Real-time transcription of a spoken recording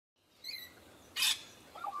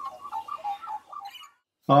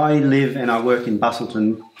I live and I work in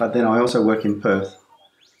Busselton, but then I also work in Perth.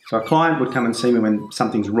 So a client would come and see me when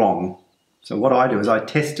something's wrong. So what I do is I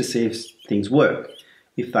test to see if things work.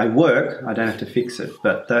 If they work, I don't have to fix it.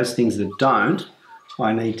 But those things that don't,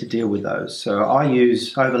 I need to deal with those. So I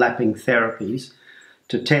use overlapping therapies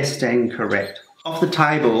to test and correct. Off the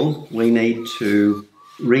table, we need to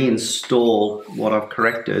reinstall what I've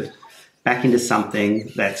corrected back into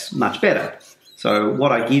something that's much better. So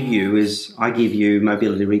what I give you is I give you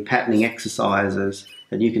mobility repatterning exercises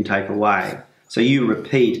that you can take away. So you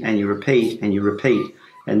repeat and you repeat and you repeat,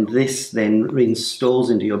 and this then reinstalls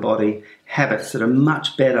into your body habits that are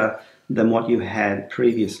much better than what you had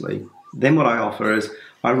previously. Then what I offer is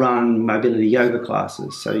I run mobility yoga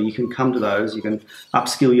classes, so you can come to those, you can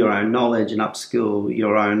upskill your own knowledge and upskill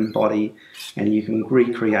your own body, and you can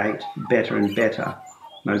recreate better and better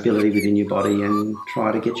mobility within your body and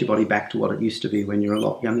try to get your body back to what it used to be when you're a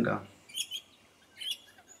lot younger.